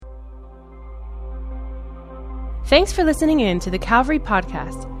Thanks for listening in to the Calvary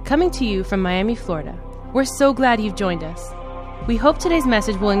Podcast, coming to you from Miami, Florida. We're so glad you've joined us. We hope today's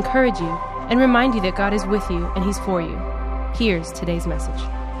message will encourage you and remind you that God is with you and He's for you. Here's today's message.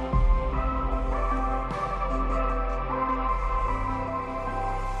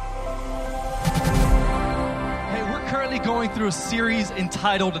 Hey, we're currently going through a series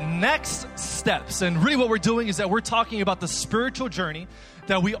entitled Next Steps. And really what we're doing is that we're talking about the spiritual journey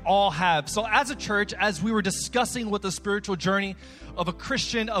that we all have. So as a church, as we were discussing what the spiritual journey of a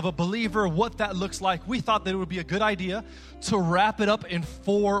Christian, of a believer, what that looks like, we thought that it would be a good idea to wrap it up in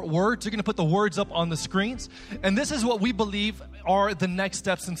 4 words. You're going to put the words up on the screens. And this is what we believe are the next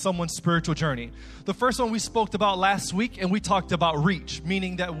steps in someone's spiritual journey. The first one we spoke about last week, and we talked about reach,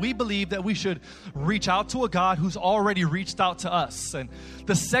 meaning that we believe that we should reach out to a God who's already reached out to us. And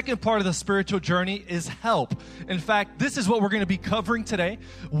the second part of the spiritual journey is help. In fact, this is what we're going to be covering today.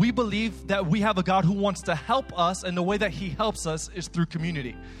 We believe that we have a God who wants to help us, and the way that He helps us is through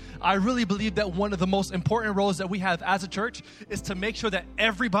community. I really believe that one of the most important roles that we have as a church is to make sure that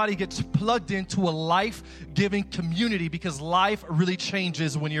everybody gets plugged into a life-giving community, because life really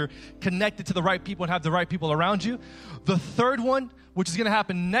changes when you're connected to the right people and have the right people around you. The third one, which is going to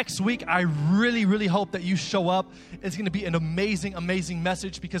happen next week, I really hope that you show up. It's going to be an amazing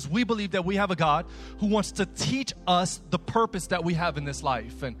message, because we believe that we have a God who wants to teach us the purpose that we have in this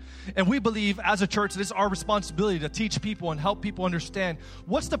life. And we believe as a church, it is our responsibility to teach people and help people understand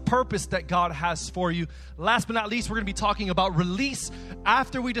what's the purpose that God has for you. Last but not least, we're going to be talking about release.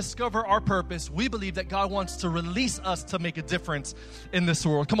 After we discover our purpose, we believe that God wants to release us to make a difference in this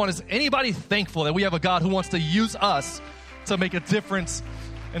world. Come on, is anybody thankful that we have a God who wants to use us to make a difference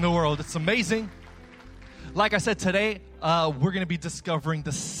in the world? It's amazing. Like I said, today we're going to be discovering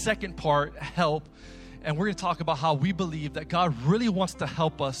the second part, help, and we're going to talk about how we believe that God really wants to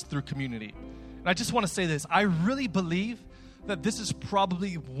help us through community. And I just want to say this, I really believe that this is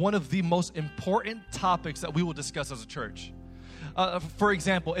probably one of the most important topics that we will discuss as a church. For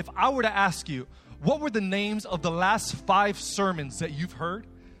example, if I were to ask you, what were the names of the last 5 sermons that you've heard?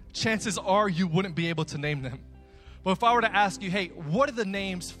 Chances are you wouldn't be able to name them. But if I were to ask you, hey, what are the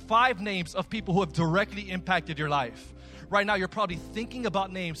names, 5 names of people who have directly impacted your life? Right now, you're probably thinking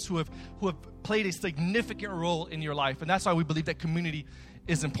about names who have played a significant role in your life. And that's why we believe that community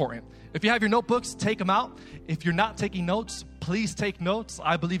is important. If you have your notebooks, take them out. If you're not taking notes, please take notes.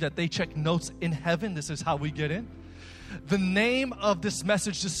 I believe that they check notes in heaven. This is how we get in. The name of this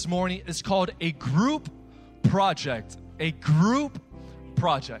message this morning is called A Group Project. A Group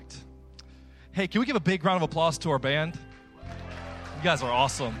Project. Hey, can we give a big round of applause to our band? You guys are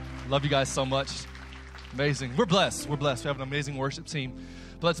awesome. Love you guys so much. Amazing. We're blessed. We have an amazing worship team.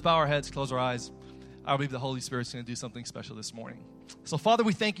 But let's bow our heads, close our eyes. I believe the Holy Spirit's going to do something special this morning. So, Father,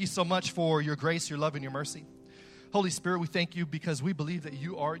 we thank you so much for your grace, your love, and your mercy. Holy Spirit, we thank you because we believe that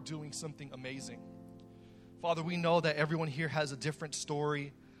you are doing something amazing. Father, we know that everyone here has a different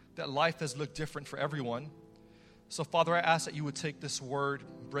story, that life has looked different for everyone. So, Father, I ask that you would take this word,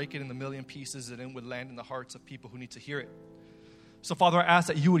 break it in a million pieces, and it would land in the hearts of people who need to hear it. So, Father, I ask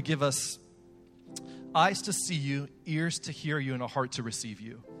that you would give us eyes to see you, ears to hear you, and a heart to receive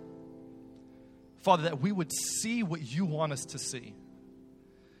you. Father, that we would see what you want us to see.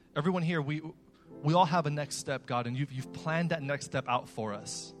 Everyone here, we all have a next step, God, and you've planned that next step out for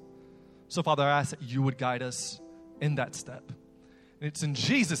us. So, Father, I ask that you would guide us in that step. And it's in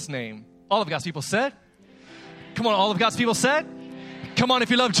Jesus' name. All of God's people said? Come on, all of God's people said? Come on, if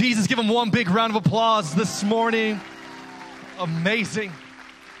you love Jesus, give him one big round of applause this morning. Amazing.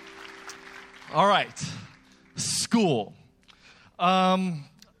 All right, school. I'm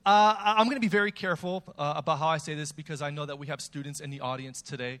going to be very careful about how I say this, because I know that we have students in the audience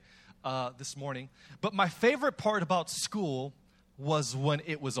today, this morning. But my favorite part about school was when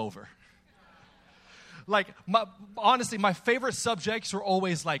it was over. Like, honestly, my favorite subjects were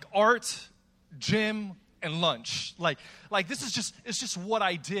always like art, gym, and lunch. Like this is it's just what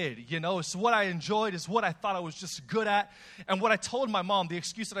I did, you know? It's what I enjoyed, it's what I thought I was just good at. And what I told my mom, the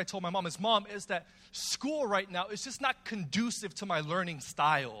excuse that I told my mom is that school right now is just not conducive to my learning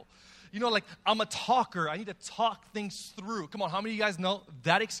style. You know, like, I'm a talker. I need to talk things through. Come on, how many of you guys know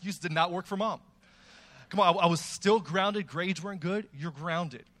that excuse did not work for mom? Come on, I was still grounded. Grades weren't good. You're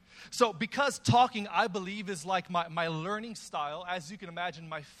grounded. So because talking, I believe, is like my learning style, as you can imagine,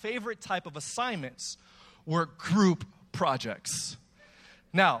 my favorite type of assignments were group projects.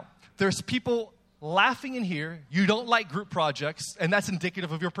 Now, there's people laughing in here. You don't like group projects, and that's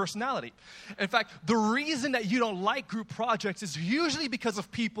indicative of your personality. In fact, the reason that you don't like group projects is usually because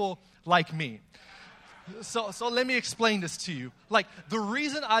of people like me. So let me explain this to you. Like, the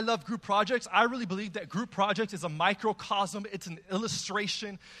reason I love group projects, I really believe that group projects is a microcosm. It's an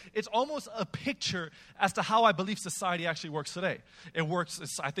illustration. It's almost a picture as to how I believe society actually works today. It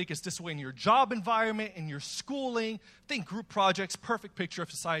works, I think it's this way in your job environment, in your schooling. Think group projects, perfect picture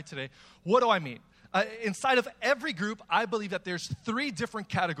of society today. What do I mean? Inside of every group, I believe that there's 3 different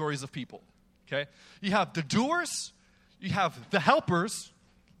categories of people, okay? You have the doers, you have the helpers,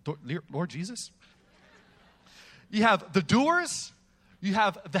 Lord Jesus. You have the doers, you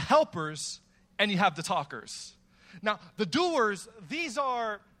have the helpers, and you have the talkers. Now, the doers, these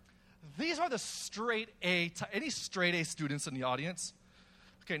are the straight A, any straight A students in the audience?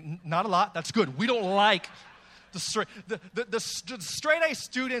 Okay, not a lot, that's good. We don't like the straight A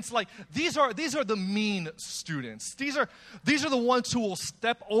students. Like, these are the mean students. These are the ones who will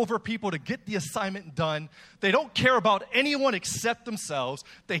step over people to get the assignment done. They don't care about anyone except themselves.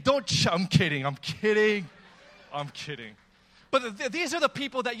 I'm kidding. But these are the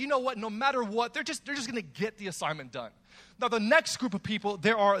people that, you know what, no matter what, they're just going to get the assignment done. Now, the next group of people,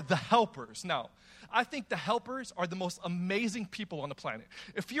 there are the helpers. Now, I think the helpers are the most amazing people on the planet.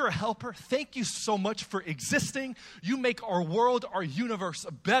 If you're a helper, thank you so much for existing. You make our world, our universe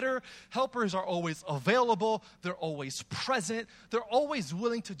better. Helpers are always available. They're always present. They're always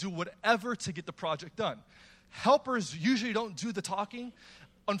willing to do whatever to get the project done. Helpers usually don't do the talking.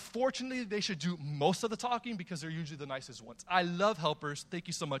 Unfortunately, they should do most of the talking because they're usually the nicest ones. I love helpers. Thank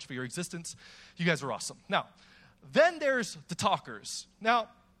you so much for your existence. You guys are awesome. Now, then there's the talkers. Now,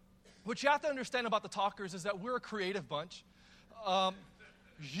 what you have to understand about the talkers is that we're a creative bunch.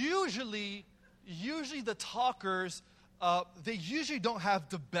 Usually the talkers, they usually don't have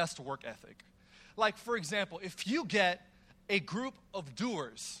the best work ethic. Like, for example, if you get a group of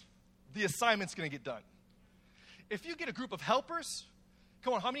doers, the assignment's going to get done. If you get a group of helpers,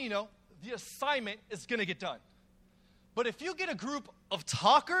 come on, how many of you know the assignment is going to get done? But if you get a group of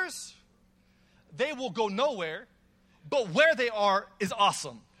talkers, they will go nowhere, but where they are is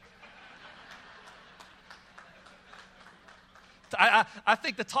awesome. I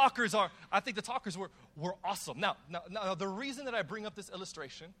think the talkers were awesome. Now, the reason that I bring up this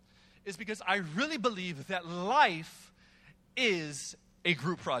illustration is because I really believe that life is a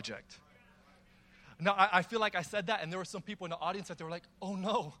group project. Now, I feel like I said that, and there were some people in the audience that they were like, oh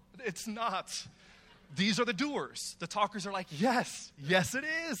no, it's not. These are the doers. The talkers are like, yes, it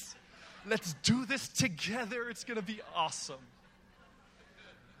is. Let's do this together. It's going to be awesome.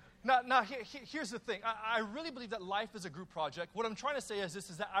 Now here's the thing. I really believe that life is a group project. What I'm trying to say is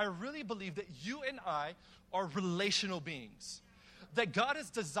that I really believe that you and I are relational beings. That God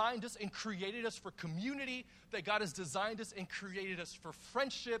has designed us and created us for community. That God has designed us and created us for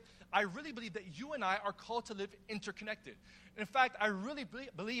friendship. I really believe that you and I are called to live interconnected. In fact, I really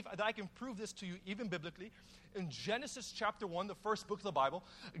believe that I can prove this to you even biblically. In Genesis chapter 1, the first book of the Bible,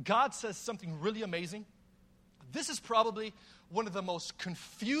 God says something really amazing. This is probably one of the most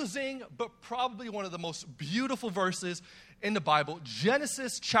confusing, but probably one of the most beautiful verses in the Bible.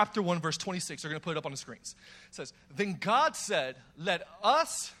 Genesis chapter 1, verse 26. We're going to put it up on the screens. It says, then God said, let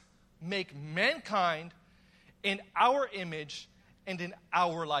us make mankind in our image and in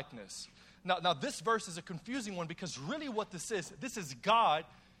our likeness. Now this verse is a confusing one because really what this is God,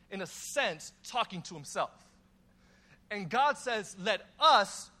 in a sense, talking to himself. And God says, let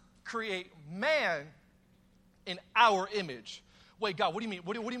us create man in our image. Wait, God, what do you mean?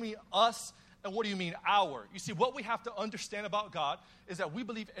 What do you mean us, and what do you mean our? You see, what we have to understand about God is that we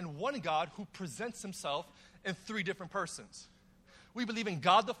believe in one God who presents himself in 3 different persons. We believe in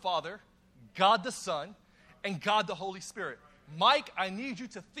God the Father, God the Son, and God the Holy Spirit. Mike, I need you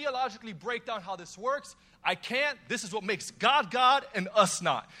to theologically break down how this works. I can't. This is what makes God God and us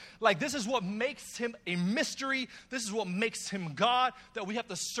not. Like, this is what makes him a mystery. This is what makes him God, that we have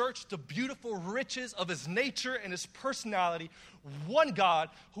to search the beautiful riches of his nature and his personality. One God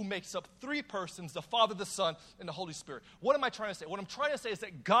who makes up 3 persons, the Father, the Son, and the Holy Spirit. What am I trying to say? What I'm trying to say is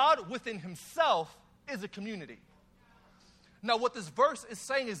that God within himself is a community. Now, what this verse is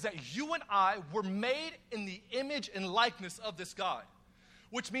saying is that you and I were made in the image and likeness of this God,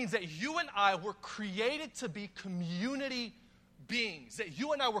 which means that you and I were created to be community beings, that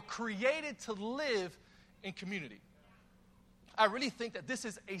you and I were created to live in community. I really think that this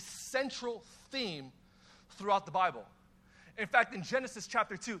is a central theme throughout the Bible. In fact, in Genesis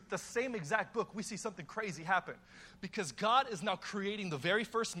chapter 2, the same exact book, we see something crazy happen. Because God is now creating the very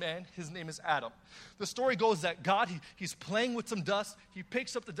first man. His name is Adam. The story goes that God, he's playing with some dust. He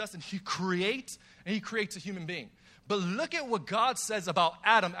picks up the dust and he creates a human being. But look at what God says about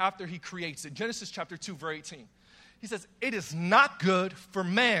Adam after he creates it. Genesis chapter 2, verse 18. He says, it is not good for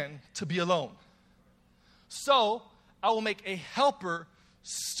man to be alone. So I will make a helper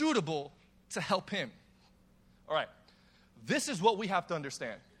suitable to help him. All right. This is what we have to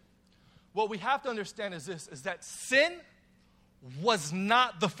understand. What we have to understand is this, is that sin was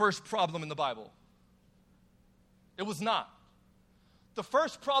not the first problem in the Bible. It was not. The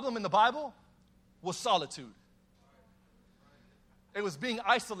first problem in the Bible was solitude. It was being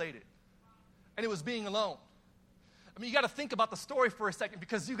isolated. And it was being alone. I mean, you got to think about the story for a second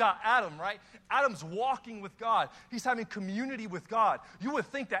because you got Adam, right? Adam's walking with God. He's having community with God. You would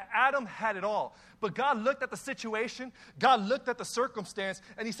think that Adam had it all. But God looked at the situation, God looked at the circumstance,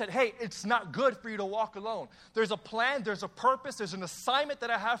 and he said, hey, it's not good for you to walk alone. There's a plan, there's a purpose, there's an assignment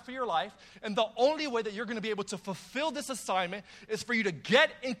that I have for your life, and the only way that you're going to be able to fulfill this assignment is for you to get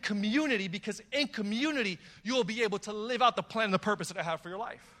in community, because in community, you will be able to live out the plan and the purpose that I have for your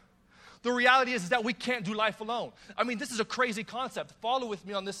life. The reality is that we can't do life alone. I mean, this is a crazy concept. Follow with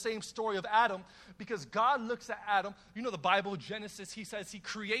me on this same story of Adam, because God looks at Adam. You know the Bible, Genesis, he says he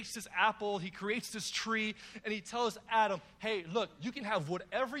creates this apple, he creates this tree, and he tells Adam, hey, look, you can have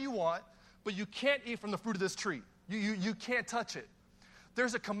whatever you want, but you can't eat from the fruit of this tree. You can't touch it.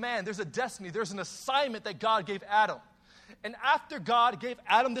 There's a command, there's a destiny, there's an assignment that God gave Adam. And after God gave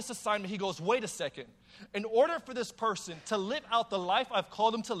Adam this assignment, he goes, wait a second. In order for this person to live out the life I've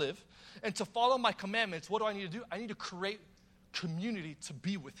called him to live and to follow my commandments, what do I need to do? I need to create community to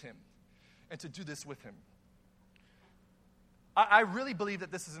be with him and to do this with him. I really believe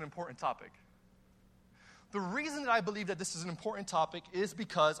that this is an important topic. The reason that I believe that this is an important topic is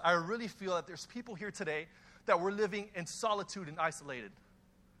because I really feel that there's people here today that we're living in solitude and isolated.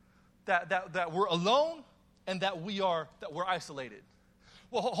 That we're alone and that we're isolated.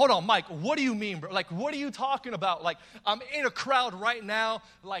 Well, hold on, Mike, what do you mean, bro? Like, what are you talking about? Like, I'm in a crowd right now.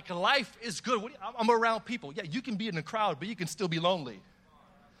 Like, life is good. I'm around people. Yeah, you can be in a crowd, but you can still be lonely.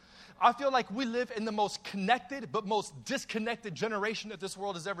 I feel like we live in the most connected but most disconnected generation that this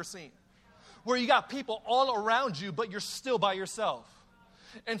world has ever seen. Where you got people all around you, but you're still by yourself.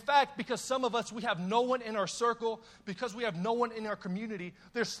 In fact, because some of us, we have no one in our circle, because we have no one in our community,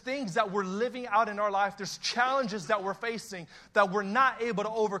 there's things that we're living out in our life, there's challenges that we're facing that we're not able to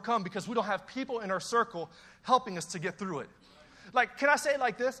overcome because we don't have people in our circle helping us to get through it. Like, can I say it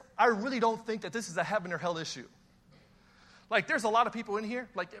like this? I really don't think that this is a heaven or hell issue. Like, there's a lot of people in here,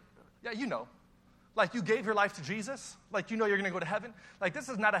 like, yeah, you know. Like, you gave your life to Jesus. Like, you know you're going to go to heaven. Like, this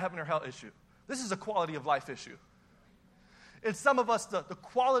is not a heaven or hell issue. This is a quality of life issue. In some of us, the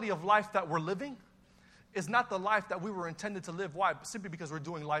quality of life that we're living is not the life that we were intended to live. Why? Simply because we're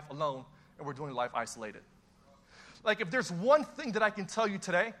doing life alone and we're doing life isolated. Like, if there's one thing that I can tell you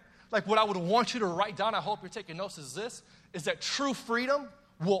today, like what I would want you to write down, I hope you're taking notes, is this, is that true freedom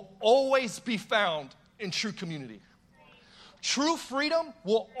will always be found in true community. True freedom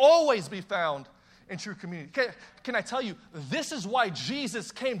will always be found in true community. Can I tell you, this is why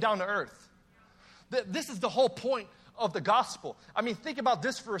Jesus came down to earth. This is the whole point of the gospel. I mean, think about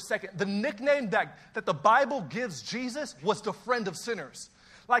this for a second. The nickname that the Bible gives Jesus was the friend of sinners.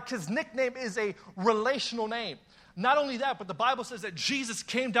 Like, his nickname is a relational name. Not only that, but the Bible says that Jesus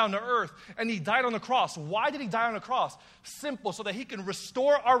came down to earth and he died on the cross. Why did he die on the cross? Simple, so that he can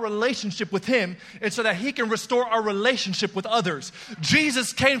restore our relationship with him and so that he can restore our relationship with others.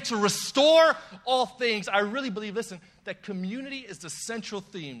 Jesus came to restore all things. I really believe, listen, that community is the central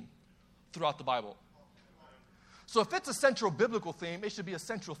theme throughout the Bible. So if it's a central biblical theme, it should be a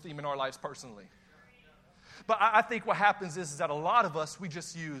central theme in our lives personally. But I think what happens is that a lot of us, we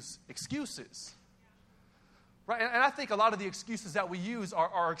just use excuses. Right? And I think a lot of the excuses that we use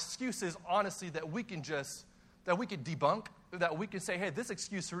are excuses, honestly, that we can debunk, that we can say, hey, this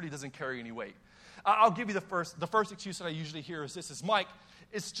excuse really doesn't carry any weight. I'll give you the first excuse that I usually hear is this, is Mike,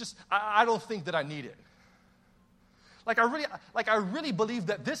 it's just, I don't think that I need it. I really believe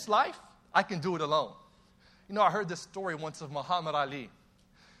that this life, I can do it alone. You know, I heard this story once of Muhammad Ali.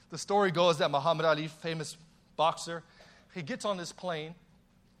 The story goes that Muhammad Ali, famous boxer, he gets on this plane,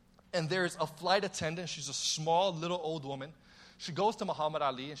 and there's a flight attendant. She's a small, little old woman. She goes to Muhammad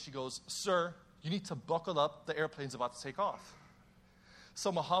Ali, and she goes, sir, you need to buckle up. The airplane's about to take off. So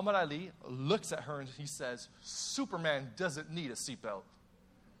Muhammad Ali looks at her, and he says, Superman doesn't need a seatbelt.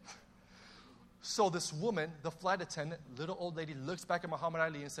 So this woman, the flight attendant, little old lady, looks back at Muhammad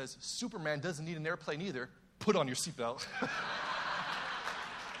Ali and says, Superman doesn't need an airplane either. Put on your seatbelt.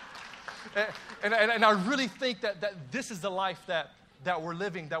 and I really think that this is the life that we're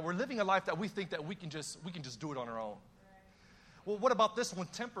living. That we're living a life that we think that we can just do it on our own. Well, what about this one,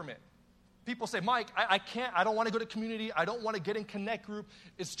 temperament? People say, Mike, I can't. I don't want to go to community. I don't want to get in connect group.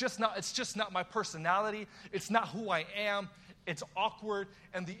 It's just not my personality. It's not who I am. It's awkward.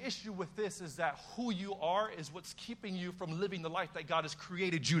 And the issue with this is that who you are is what's keeping you from living the life that God has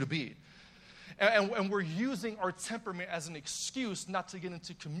created you to be. And we're using our temperament as an excuse not to get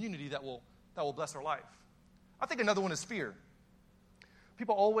into community that will bless our life. I think another one is fear.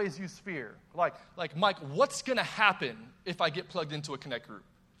 People always use fear. Like Mike, what's going to happen if I get plugged into a Connect group?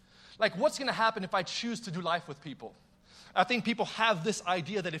 Like, what's going to happen if I choose to do life with people? I think people have this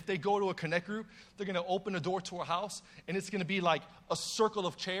idea that if they go to a Connect group, they're going to open a door to a house, and it's going to be like a circle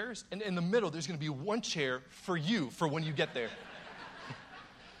of chairs, and in the middle, there's going to be one chair for you for when you get there.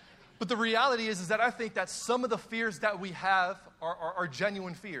 But the reality is that I think that some of the fears that we have are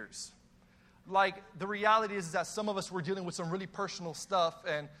genuine fears. Like, the reality is that some of us, we're dealing with some really personal stuff,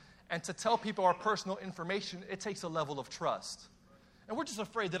 and to tell people our personal information, it takes a level of trust. And we're just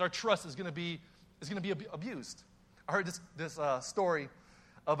afraid that our trust is going to be abused. I heard this story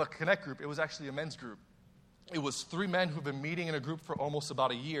of a Connect group. It was actually a men's group. It was 3 men who've been meeting in a group for almost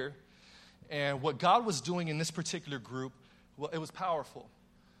about a year. And what God was doing in this particular group, well, it was powerful.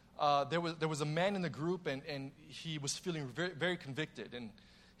 There was a man in the group, and he was feeling very, very convicted. And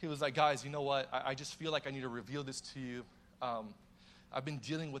he was like, guys, you know what? I just feel like I need to reveal this to you. I've been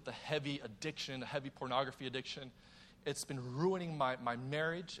dealing with a heavy addiction, a heavy pornography addiction. It's been ruining my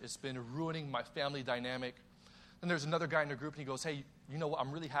marriage. It's been ruining my family dynamic. Then there's another guy in the group, and he goes, hey, you know what?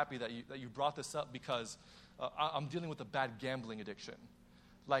 I'm really happy that you brought this up because I'm dealing with a bad gambling addiction.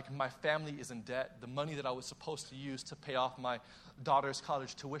 Like, my family is in debt. The money that I was supposed to use to pay off my daughter's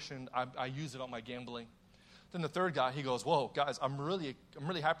college tuition, I use it on my gambling. Then the third guy, he goes, whoa, guys, I'm really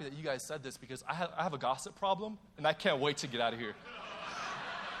happy that you guys said this because I have a gossip problem, and I can't wait to get out of here.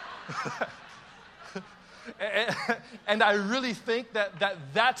 And I really think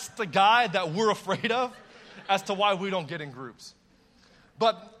that's the guy that we're afraid of as to why we don't get in groups.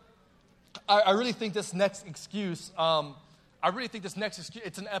 But I really think this next excuse,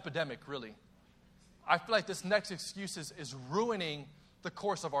 it's an epidemic, really. I feel like this next excuse is ruining the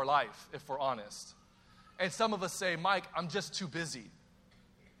course of our life, if we're honest. And some of us say, Mike, I'm just too busy.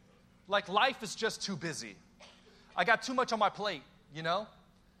 Like, life is just too busy. I got too much on my plate, you know?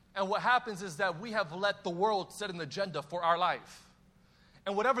 And what happens is that we have let the world set an agenda for our life.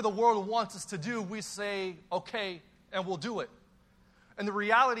 And whatever the world wants us to do, we say, okay, and we'll do it. And the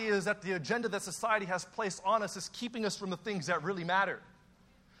reality is that the agenda that society has placed on us is keeping us from the things that really matter.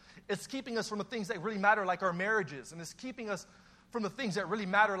 It's keeping us from the things that really matter, like our marriages. And it's keeping us from the things that really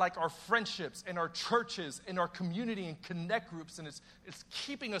matter, like our friendships and our churches and our community and Connect groups. And it's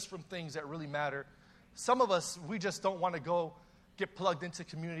keeping us from things that really matter. Some of us, we just don't want to go get plugged into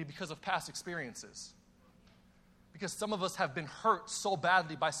community because of past experiences. Because some of us have been hurt so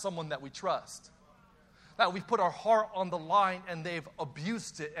badly by someone that we trust. That we've put our heart on the line and they've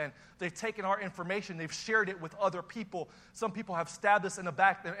abused it and they've taken our information, they've shared it with other people. Some people have stabbed us in the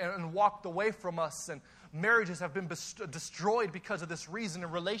back and walked away from us, and marriages have been destroyed because of this reason,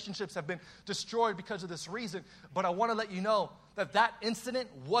 and relationships have been destroyed because of this reason. But I want to let you know that incident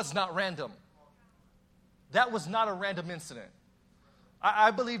was not random. That was not a random incident.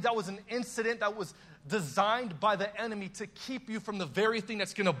 I believe that was an incident that was designed by the enemy to keep you from the very thing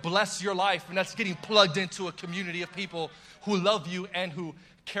that's going to bless your life, and that's getting plugged into a community of people who love you and who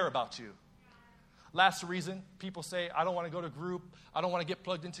care about you. Last reason, people say, I don't want to go to group, I don't want to get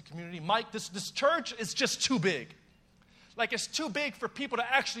plugged into community. Mike, this church is just too big. Like, it's too big for people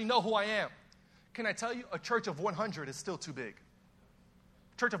to actually know who I am. Can I tell you, a church of 100 is still too big.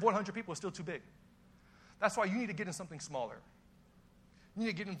 A church of 100 people is still too big. That's why you need to get in something smaller. You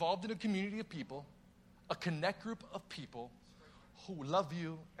need to get involved in a community of people, a Connect group of people who love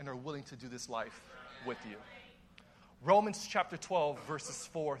you and are willing to do this life with you. Romans chapter 12, verses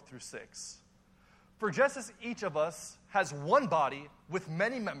 4 through 6. For just as each of us has one body with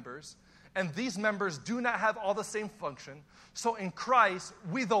many members, and these members do not have all the same function, so in Christ,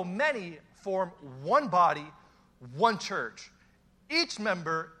 we, though many, form one body, one church. Each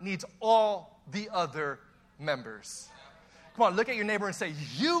member needs all the other members. Come on, look at your neighbor and say,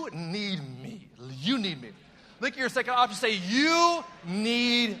 you need me. You need me. Look at your second option, say, you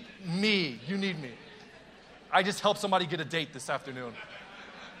need me. You need me. I just helped somebody get a date this afternoon.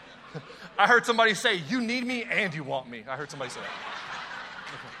 I heard somebody say, you need me and you want me. I heard somebody say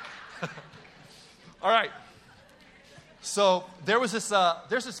that. Okay. All right. So there's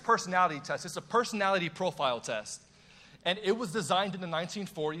this personality test. It's a personality profile test. And it was designed in the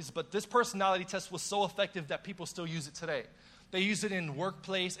 1940s, but this personality test was so effective that people still use it today. They use it in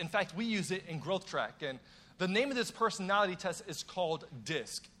workplace. In fact, we use it in Growth Track. And the name of this personality test is called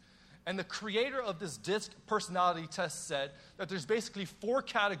DISC. And the creator of this DISC personality test said that there's basically 4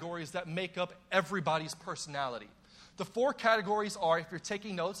 categories that make up everybody's personality. The 4 categories are, if you're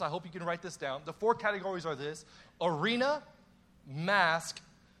taking notes, I hope you can write this down. The 4 categories are this: arena, mask,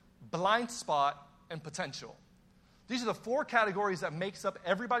 blind spot, and potential. These are the 4 categories that makes up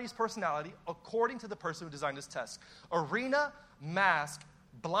everybody's personality according to the person who designed this test. Arena, mask,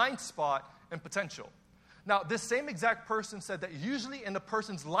 blind spot, and potential. Now, this same exact person said that usually in a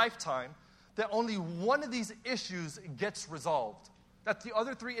person's lifetime, that only one of these issues gets resolved. That the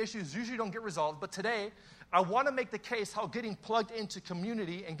other 3 issues usually don't get resolved. But today, I want to make the case how getting plugged into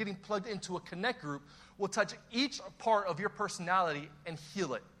community and getting plugged into a connect group will touch each part of your personality and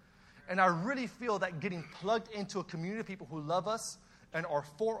heal it. And I really feel that getting plugged into a community of people who love us and are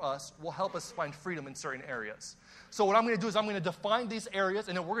for us will help us find freedom in certain areas. So what I'm going to do is I'm going to define these areas,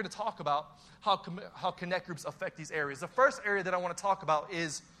 and then we're going to talk about how connect groups affect these areas. The first area that I want to talk about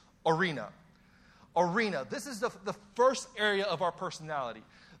is arena. Arena. This is the first area of our personality.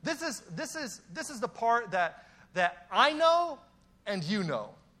 This is the part that I know and you know.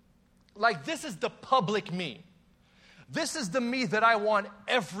 Like, this is the public me. This is the me that I want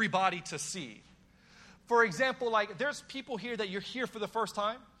everybody to see. For example, like, there's people here that you're here for the first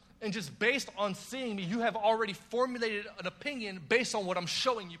time, and just based on seeing me, you have already formulated an opinion based on what I'm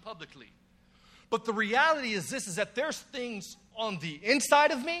showing you publicly. But the reality is this, is that there's things on the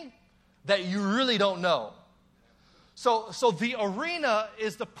inside of me that you really don't know. So the arena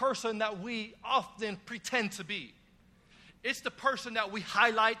is the person that we often pretend to be. It's the person that we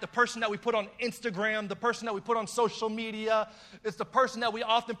highlight, the person that we put on Instagram, the person that we put on social media. It's the person that we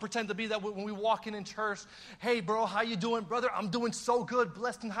often pretend to be, that when we walk in church, hey, bro, how you doing, brother? I'm doing so good,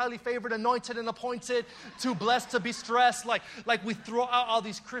 blessed and highly favored, anointed and appointed, too blessed to be stressed. Like we throw out all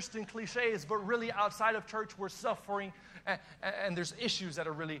these Christian cliches, but really outside of church, we're suffering, and there's issues that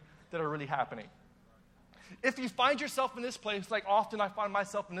are really happening. If you find yourself in this place, like often I find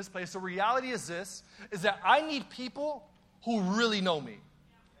myself in this place, the reality is this, is that I need people who really know me.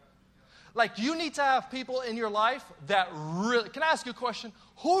 Like, you need to have people in your life that really, can I ask you a question?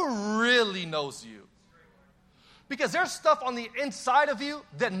 Who really knows you? Because there's stuff on the inside of you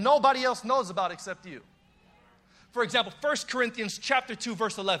that nobody else knows about except you. For example, 1 Corinthians chapter 2,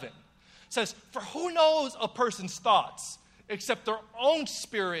 verse 11 says, for who knows a person's thoughts except their own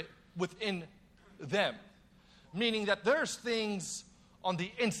spirit within them? Meaning that there's things on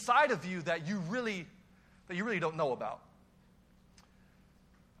the inside of you that you really don't know about.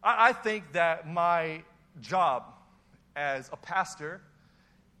 I think that my job as a pastor,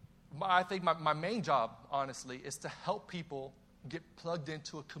 I think my main job, honestly, is to help people get plugged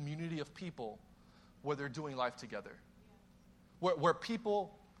into a community of people where they're doing life together. Where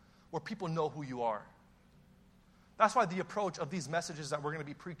people know who you are. That's why the approach of these messages that we're going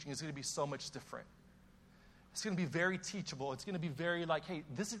to be preaching is going to be so much different. It's going to be very teachable. It's going to be very like, hey,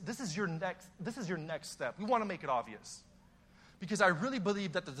 this is your next step. We want to make it obvious. Because I really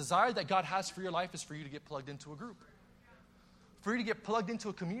believe that the desire that God has for your life is for you to get plugged into a group. For you to get plugged into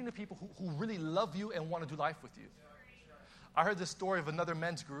a community of people who really love you and want to do life with you. I heard this story of another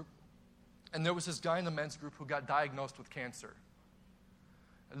men's group, and there was this guy in the men's group who got diagnosed with cancer.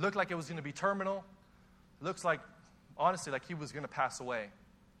 It looked like it was going to be terminal. It looks like, honestly, like he was going to pass away.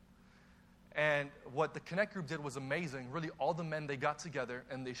 And what the Connect group did was amazing. Really, all the men, they got together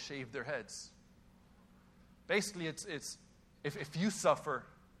and they shaved their heads. Basically, it's if you suffer,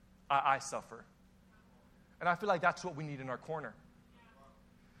 I suffer. And I feel like that's what we need in our corner.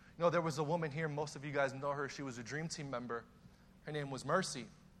 You know, there was a woman here, most of you guys know her. She was a Dream Team member. Her name was Mercy.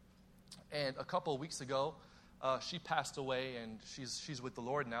 And a couple of weeks ago, she passed away, and she's with the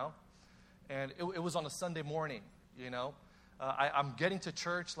Lord now. And it was on a Sunday morning, you know. I'm getting to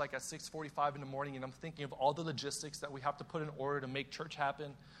church like at 6:45 in the morning, and I'm thinking of all the logistics that we have to put in order to make church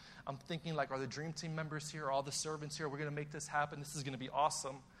happen. I'm thinking, like, are the Dream Team members here? Are all the servants here? We're going to make this happen. This is going to be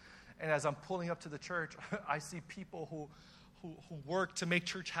awesome. And as I'm pulling up to the church, I see people who work to make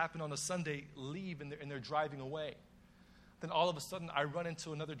church happen on a Sunday leave, and they're driving away. Then all of a sudden, I run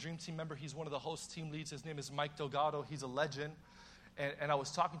into another Dream Team member. He's one of the host team leads. His name is Mike Delgado. He's a legend. And I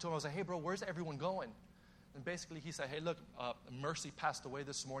was talking to him. I was like, hey, bro, where's everyone going? And basically, he said, hey, look, Mercy passed away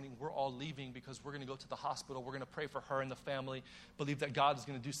this morning. We're all leaving because we're going to go to the hospital. We're going to pray for her and the family, believe that God is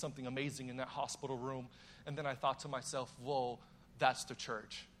going to do something amazing in that hospital room. And then I thought to myself, whoa, that's the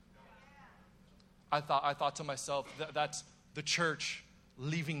church. I thought to myself, that's the church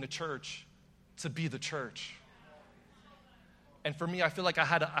leaving the church to be the church. And for me, I feel like I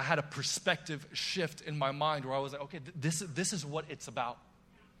had a perspective shift in my mind where I was like, okay, this is what it's about.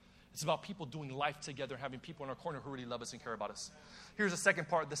 It's about people doing life together, having people in our corner who really love us and care about us. Here's the second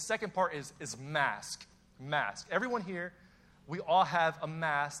part. The second part is mask. Mask. Everyone here, we all have a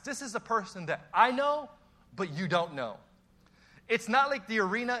mask. This is the person that I know but you don't know. It's not like the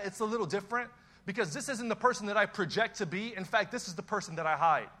arena. It's a little different because this isn't the person that I project to be. In fact, this is the person that I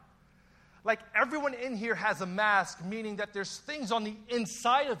hide. Like everyone in here has a mask, meaning that there's things on the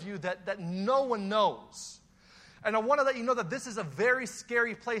inside of you that no one knows. And I want to let you know that this is a very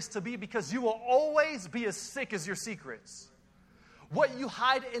scary place to be because you will always be as sick as your secrets. What you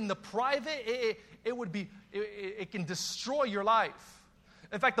hide in the private, it can destroy your life.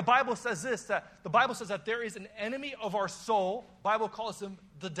 In fact, the Bible says that there is an enemy of our soul. The Bible calls him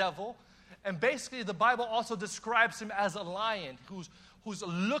the devil. And basically, the Bible also describes him as a lion who's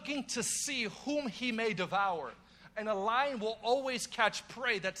looking to see whom he may devour. And a lion will always catch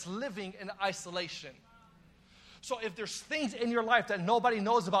prey that's living in isolation. So if there's things in your life that nobody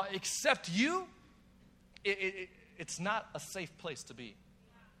knows about except you, it's not a safe place to be.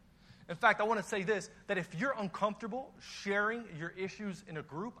 In fact, I want to say this, that if you're uncomfortable sharing your issues in a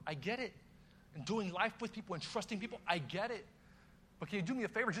group, I get it. And doing life with people and trusting people, I get it. But can you do me a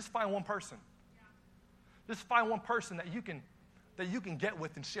favor? Just find one person. Just find one person that you can get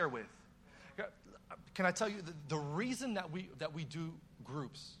with and share with. Can I tell you, the reason that we do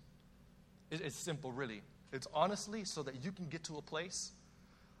groups is simple, really. It's honestly so that you can get to a place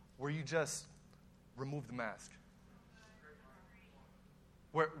where you just remove the mask.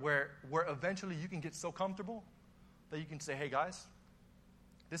 Where eventually you can get so comfortable that you can say, hey guys,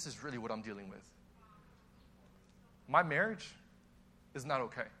 this is really what I'm dealing with. My marriage is not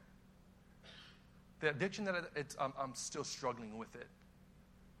okay. The addiction that I'm still struggling with it.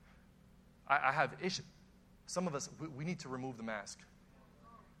 I have issues. Some of us, we need to remove the mask.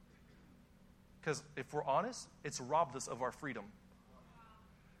 Because if we're honest, it's robbed us of our freedom.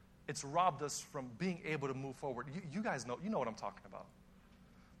 It's robbed us from being able to move forward. You guys know, you know what I'm talking about.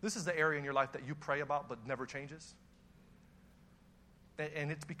 This is the area in your life that you pray about but never changes.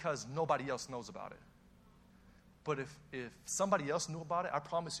 And it's because nobody else knows about it. But if somebody else knew about it, I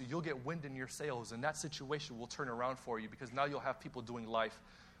promise you, you'll get wind in your sails, and that situation will turn around for you because now you'll have people doing life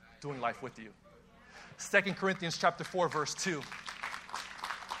with you. 2 Corinthians chapter 4, verse 2.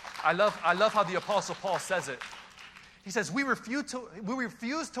 I love how the Apostle Paul says it. He says, we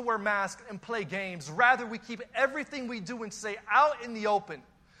refuse to wear masks and play games. Rather, we keep everything we do and say out in the open.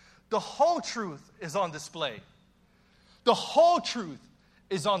 The whole truth is on display. The whole truth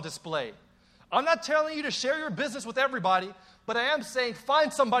is on display. I'm not telling you to share your business with everybody, but I am saying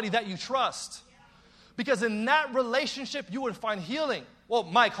find somebody that you trust. Because in that relationship, you would find healing. Well,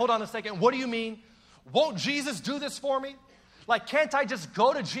 Mike, hold on a second. What do you mean? Won't Jesus do this for me? Like, can't I just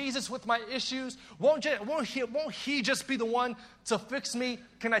go to Jesus with my issues? Won't he just be the one to fix me?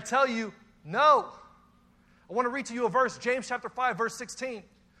 Can I tell you, no. I want to read to you a verse, James chapter 5, verse 16.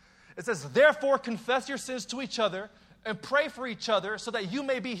 It says, therefore confess your sins to each other and pray for each other so that you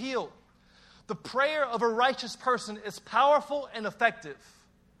may be healed. The prayer of a righteous person is powerful and effective.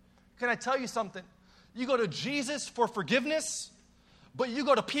 Can I tell you something? You go to Jesus for forgiveness, but you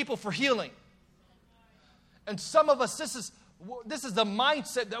go to people for healing. And some of us, this is the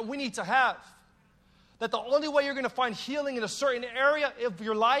mindset that we need to have. That the only way you're going to find healing in a certain area of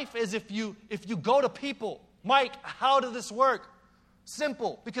your life is if you go to people. Mike, how does this work?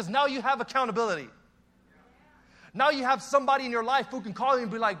 Simple, because now you have accountability. Now you have somebody in your life who can call you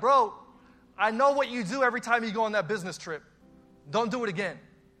and be like, bro, I know what you do every time you go on that business trip. Don't do it again.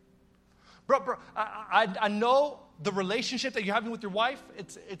 Bro, I know the relationship that you're having with your wife,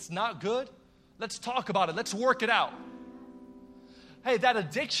 it's not good. Let's talk about it. Let's work it out. Hey, that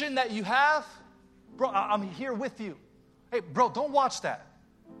addiction that you have, bro, I'm here with you. Hey, bro, don't watch that.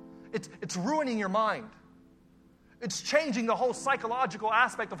 It's ruining your mind. It's changing the whole psychological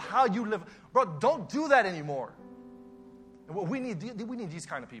aspect of how you live. Bro, don't do that anymore. And we need these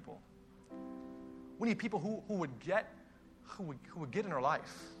kind of people. We need people who would get in our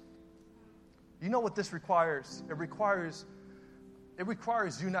life. You know what this requires? It requires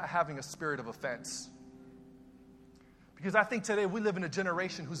you not having a spirit of offense. Because I think today we live in a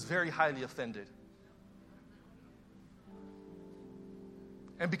generation who's very highly offended.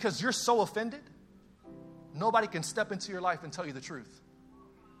 And because you're so offended, nobody can step into your life and tell you the truth.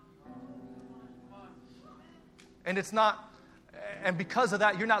 And because of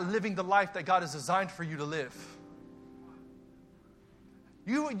that, you're not living the life that God has designed for you to live.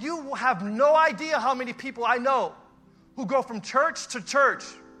 You have no idea how many people I know who go from church to church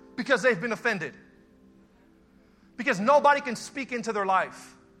because they've been offended. Because nobody can speak into their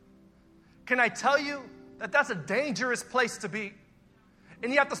life. Can I tell you that that's a dangerous place to be?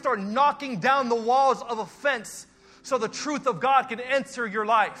 And you have to start knocking down the walls of offense so the truth of God can enter your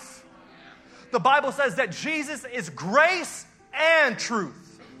life. The Bible says that Jesus is grace and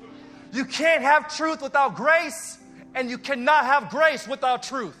truth. You can't have truth without grace, and you cannot have grace without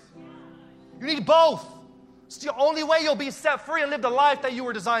truth. You need both. It's the only way you'll be set free and live the life that you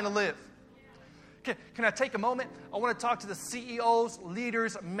were designed to live. Can I take a moment? I want to talk to the CEOs,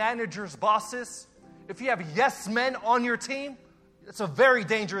 leaders, managers, bosses. If you have yes men on your team, it's a very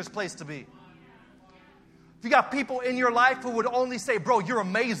dangerous place to be. If you got people in your life who would only say, bro, you're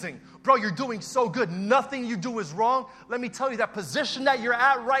amazing. Bro, you're doing so good. Nothing you do is wrong. Let me tell you, that position that you're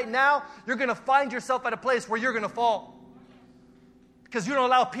at right now, you're going to find yourself at a place where you're going to fall. Because you don't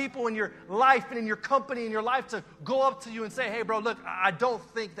allow people in your life and in your company, in your life to go up to you and say, hey, bro, look, I don't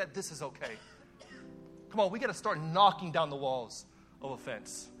think that this is okay. Come on, we got to start knocking down the walls of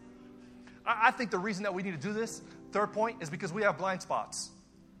offense. I think the reason that we need to do this, third point, is because we have blind spots.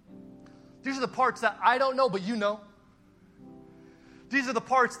 These are the parts that I don't know, but you know. These are the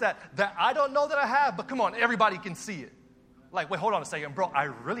parts that I don't know that I have, but come on, everybody can see it. Like, wait, hold on a second, bro, I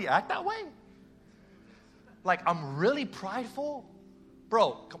really act that way? Like, I'm really prideful?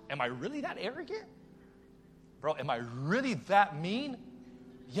 Bro, am I really that arrogant? Bro, am I really that mean?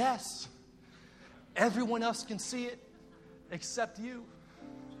 Yes. Everyone else can see it except you.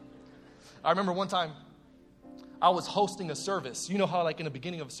 I remember one time I was hosting a service. You know how like in the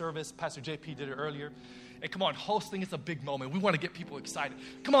beginning of a service, Pastor JP did it earlier. And come on, hosting is a big moment. We want to get people excited.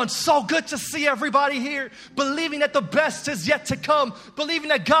 Come on, so good to see everybody here. Believing that the best is yet to come. Believing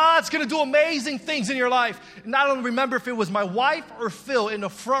that God's going to do amazing things in your life. And I don't remember if it was my wife or Phil in the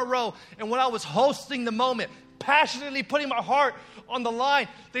front row. And when I was hosting the moment, passionately putting my heart on the line,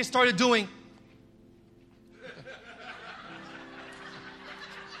 they started doing.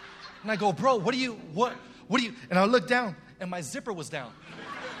 And I go, bro, what do you, and I looked down and my zipper was down.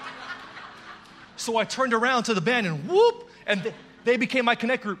 So I turned around to the band and whoop, and they became my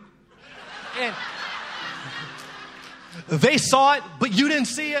connect group. And they saw it, but you didn't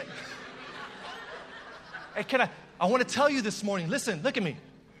see it. And I want to tell you this morning, listen, look at me.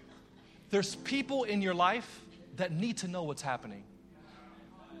 There's people in your life that need to know what's happening.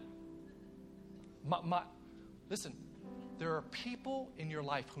 Listen, there are people in your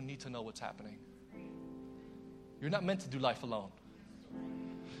life who need to know what's happening. You're not meant to do life alone.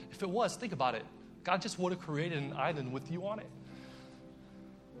 If it was, think about it. God just would have created an island with you on it.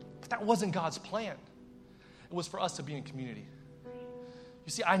 But that wasn't God's plan. It was for us to be in community.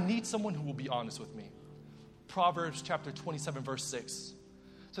 You see, I need someone who will be honest with me. Proverbs chapter 27, verse 6.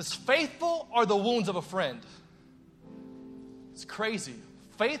 It says, faithful are the wounds of a friend. It's crazy.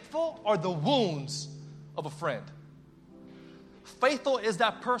 Faithful are the wounds of a friend. Faithful is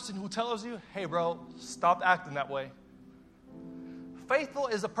that person who tells you, hey, bro, stop acting that way. Faithful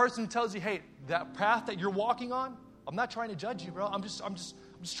is a person who tells you, hey, that path that you're walking on, I'm not trying to judge you, bro. I'm just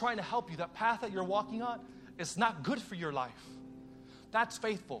trying to help you. That path that you're walking on, it's not good for your life. That's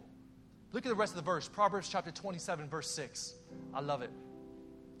faithful. Look at the rest of the verse. Proverbs chapter 27, verse 6. I love it.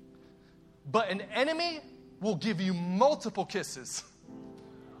 But an enemy will give you multiple kisses.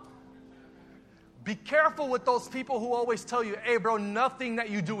 Be careful with those people who always tell you, hey, bro, nothing that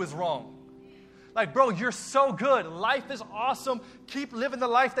you do is wrong. Like, bro, you're so good. Life is awesome. Keep living the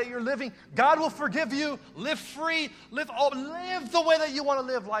life that you're living. God will forgive you. Live free. Live the way that you want to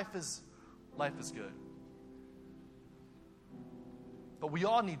live. Life is good. But we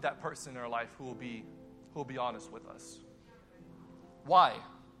all need that person in our life who will be honest with us. Why?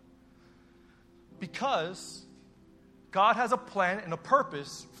 Because God has a plan and a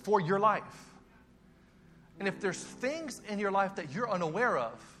purpose for your life. And if there's things in your life that you're unaware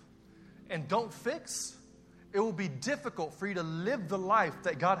of and don't fix, it will be difficult for you to live the life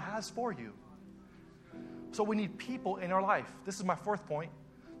that God has for you. So we need people in our life. This is my fourth point.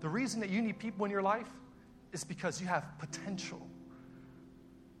 The reason that you need people in your life is because you have potential.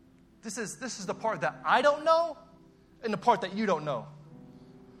 This is the part that I don't know and the part that you don't know.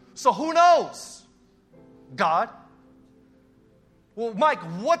 So who knows? God. Well, Mike,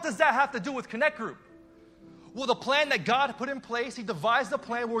 what does that have to do with Connect Group? Well, the plan that God put in place, He devised a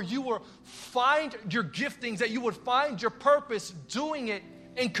plan where you will find your giftings, that you would find your purpose doing it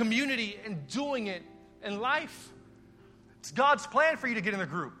in community and doing it in life. It's God's plan for you to get in a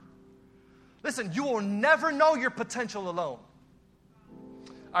group. Listen, you will never know your potential alone.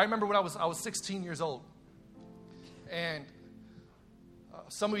 I remember when I was 16 years old. And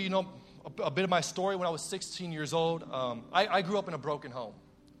some of you know a bit of my story. When I was 16 years old, I grew up in a broken home,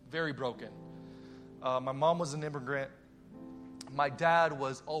 very broken. My mom was an immigrant. My dad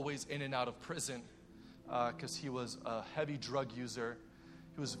was always in and out of prison because he was a heavy drug user.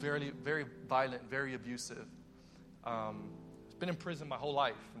 He was very, very violent, very abusive. He's been in prison my whole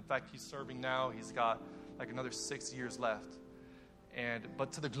life. In fact, he's serving now. He's got like another 6 years left.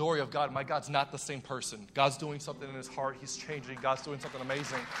 But to the glory of God, my God's not the same person. God's doing something in his heart. He's changing. God's doing something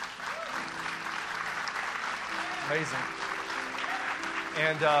amazing. Amazing.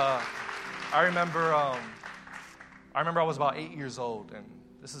 And I remember I was about 8 years old, and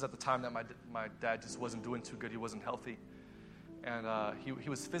this is at the time that my dad just wasn't doing too good. He wasn't healthy. And he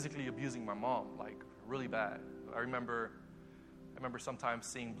was physically abusing my mom, like really bad. I remember sometimes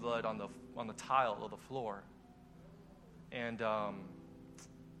seeing blood on the tile of the floor. And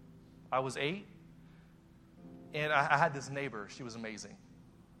I was 8, and I had this neighbor. She was amazing.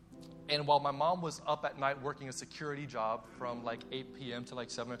 And while my mom was up at night working a security job from like 8 p.m. to like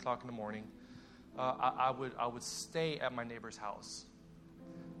 7 o'clock in the morning, I would stay at my neighbor's house.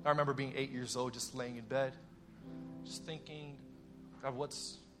 I remember being 8 years old, just laying in bed, just thinking, God,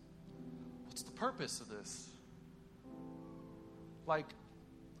 what's the purpose of this? Like,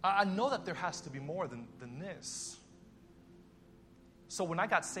 I know that there has to be more than this. So when I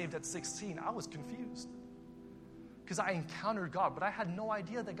got saved at 16, I was confused because I encountered God, but I had no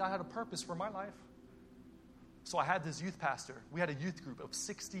idea that God had a purpose for my life. So I had this youth pastor. We had a youth group of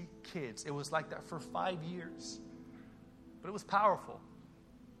 60 kids. It was like that for 5 years, but it was powerful.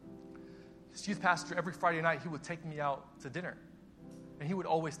 This youth pastor, every Friday night, he would take me out to dinner, and he would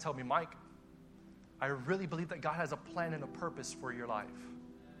always tell me, Mike, I really believe that God has a plan and a purpose for your life.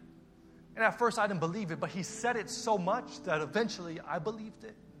 And at first I didn't believe it, but he said it so much that eventually I believed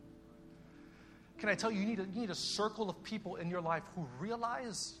it. Can I tell you, you need a circle of people in your life who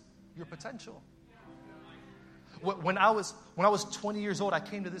realize your potential. When I was 20 years old, I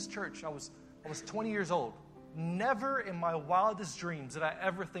came to this church. I was 20 years old. Never in my wildest dreams did I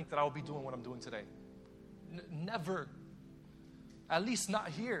ever think that I would be doing what I'm doing today. Never. At least not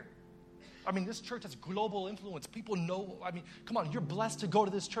here. I mean, this church has global influence. People know, come on, you're blessed to go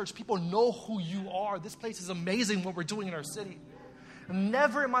to this church. People know who you are. This place is amazing what we're doing in our city.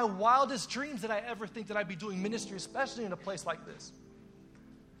 Never in my wildest dreams did I ever think that I'd be doing ministry, especially in a place like this.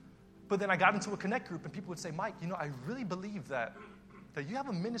 But then I got into a connect group, and people would say, Mike, I really believe that you have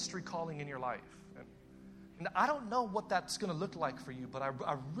a ministry calling in your life. And I don't know what that's going to look like for you, but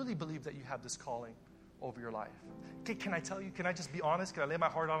I really believe that you have this calling over your life. Can I tell you, can I just be honest? Can I lay my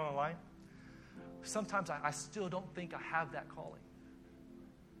heart out on the line? Sometimes I still don't think I have that calling.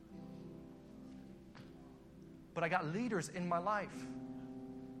 But I got leaders in my life.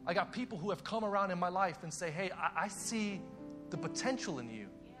 I got people who have come around in my life and say, hey, I see the potential in you.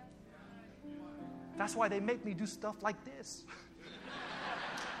 That's why they make me do stuff like this.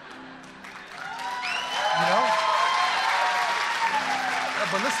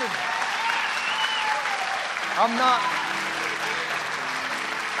 But listen, I'm not...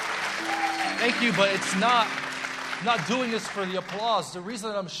 Thank you, but it's not doing this for the applause. The reason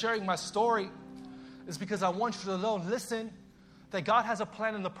that I'm sharing my story is because I want you to know, listen, that God has a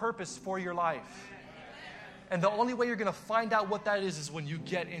plan and a purpose for your life. And the only way you're going to find out what that is when you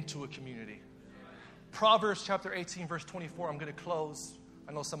get into a community. Proverbs chapter 18, verse 24, I'm going to close.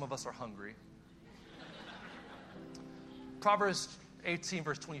 I know some of us are hungry. Proverbs 18,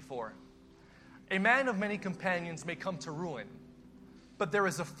 verse 24. A man of many companions may come to ruin, but there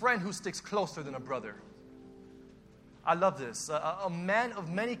is a friend who sticks closer than a brother. I love this. A man of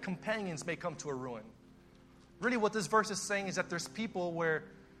many companions may come to a ruin. Really what this verse is saying is that there's people where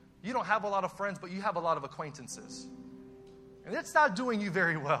you don't have a lot of friends, but you have a lot of acquaintances. And it's not doing you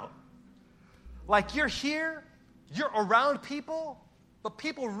very well. Like you're here, you're around people, but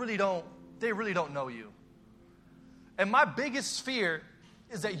people really don't know you. And my biggest fear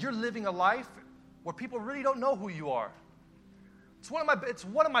is that you're living a life where people really don't know who you are. It's one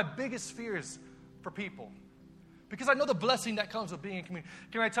of my biggest fears for people. Because I know the blessing that comes with being in community.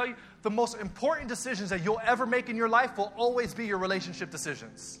 Can I tell you, the most important decisions that you'll ever make in your life will always be your relationship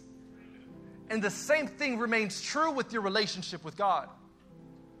decisions. And the same thing remains true with your relationship with God.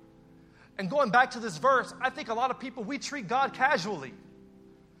 And going back to this verse, I think a lot of people, we treat God casually.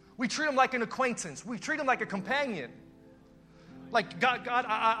 We treat him like an acquaintance. We treat him like a companion. Like, God,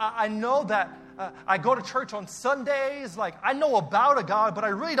 I know that I go to church on Sundays. Like, I know about a God, but I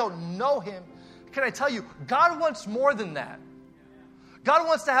really don't know him. Can I tell you, God wants more than that. God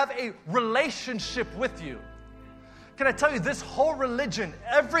wants to have a relationship with you. Can I tell you, this whole religion,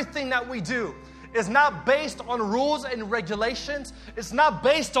 everything that we do, is not based on rules and regulations. It's not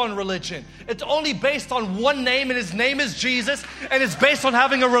based on religion. It's only based on one name, and his name is Jesus, and it's based on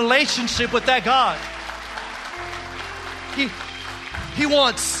having a relationship with that God.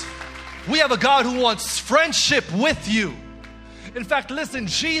 We have a God who wants friendship with you. In fact, listen,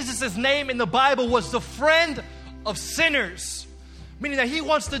 Jesus' name in the Bible was the friend of sinners, meaning that he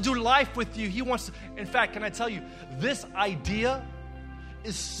wants to do life with you. In fact, can I tell you, this idea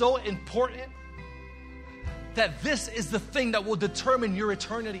is so important that this is the thing that will determine your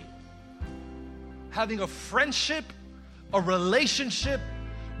eternity. Having a friendship, a relationship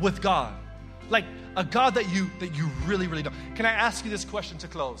with God. Like a God that you really, really know. Can I ask you this question to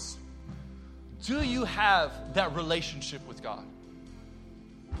close? Do you have that relationship with God?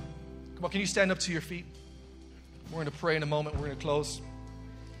 Come on, can you stand up to your feet? We're going to pray in a moment. We're going to close.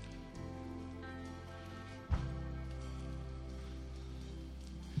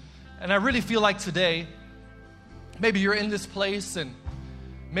 And I really feel like today, maybe you're in this place and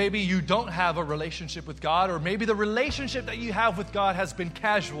maybe you don't have a relationship with God, or maybe the relationship that you have with God has been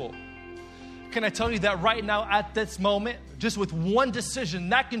casual. Can I tell you that right now at this moment, just with one decision,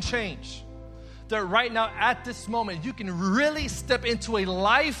 that can change. That right now at this moment, you can really step into a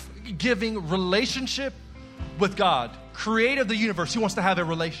life-giving relationship with God, creator of the universe. He wants to have a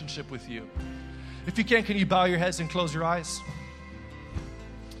relationship with you. If you can you bow your heads and close your eyes?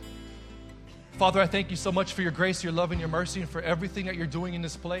 Father, I thank you so much for your grace, your love, and your mercy, and for everything that you're doing in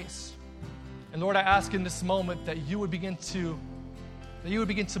this place. And Lord, I ask in this moment that you would begin to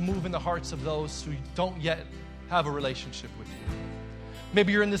move in the hearts of those who don't yet have a relationship with you.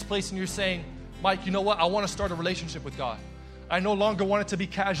 Maybe you're in this place and you're saying, Mike, you know what? I want to start a relationship with God. I no longer want it to be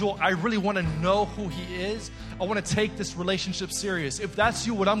casual. I really want to know who He is. I want to take this relationship serious. If that's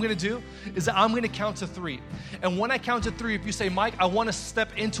you, what I'm going to do is that I'm going to count to 3. And when I count to 3, if you say, Mike, I want to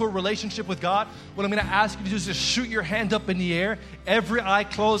step into a relationship with God, what I'm going to ask you to do is just shoot your hand up in the air. Every eye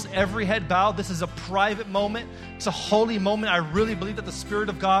closed, every head bowed. This is a private moment. It's a holy moment. I really believe that the Spirit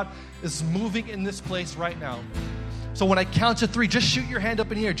of God is moving in this place right now. So when I count to 3, just shoot your hand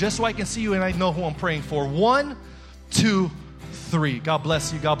up in the air just so I can see you and I know who I'm praying for. 1, 2, 3. God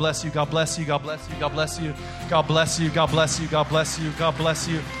bless you. God bless you. God bless you. God bless you. God bless you. God bless you. God bless you. God bless you. God bless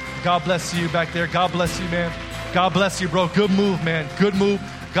you. God bless you back there. God bless you, man. God bless you, bro. Good move, man. Good move.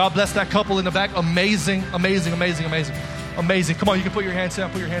 God bless that couple in the back. Amazing, amazing, amazing, amazing, amazing. Come on, you can put your hands down.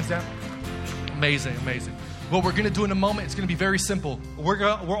 Put your hands down. Amazing, amazing. What we're going to do in a moment, it's going to be very simple. We're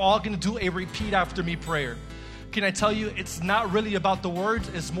all going to do a repeat after me prayer. Can I tell you, it's not really about the words,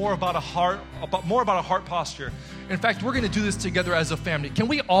 it's more about a heart posture. In fact, we're going to do this together as a family. Can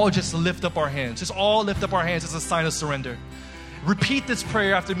we all just lift up our hands? Just all lift up our hands as a sign of surrender. Repeat this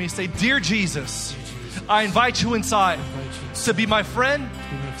prayer after me. Say, Dear Jesus, I invite you inside to be my friend,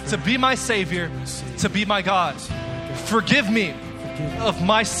 to be my Savior, to be my God. Forgive me of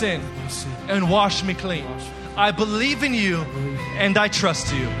my sin and wash me clean. I believe in you and I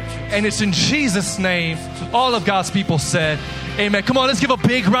trust you. And it's in Jesus' name, all of God's people said, amen. Come on, let's give a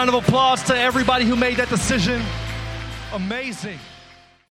big round of applause to everybody who made that decision. Amazing.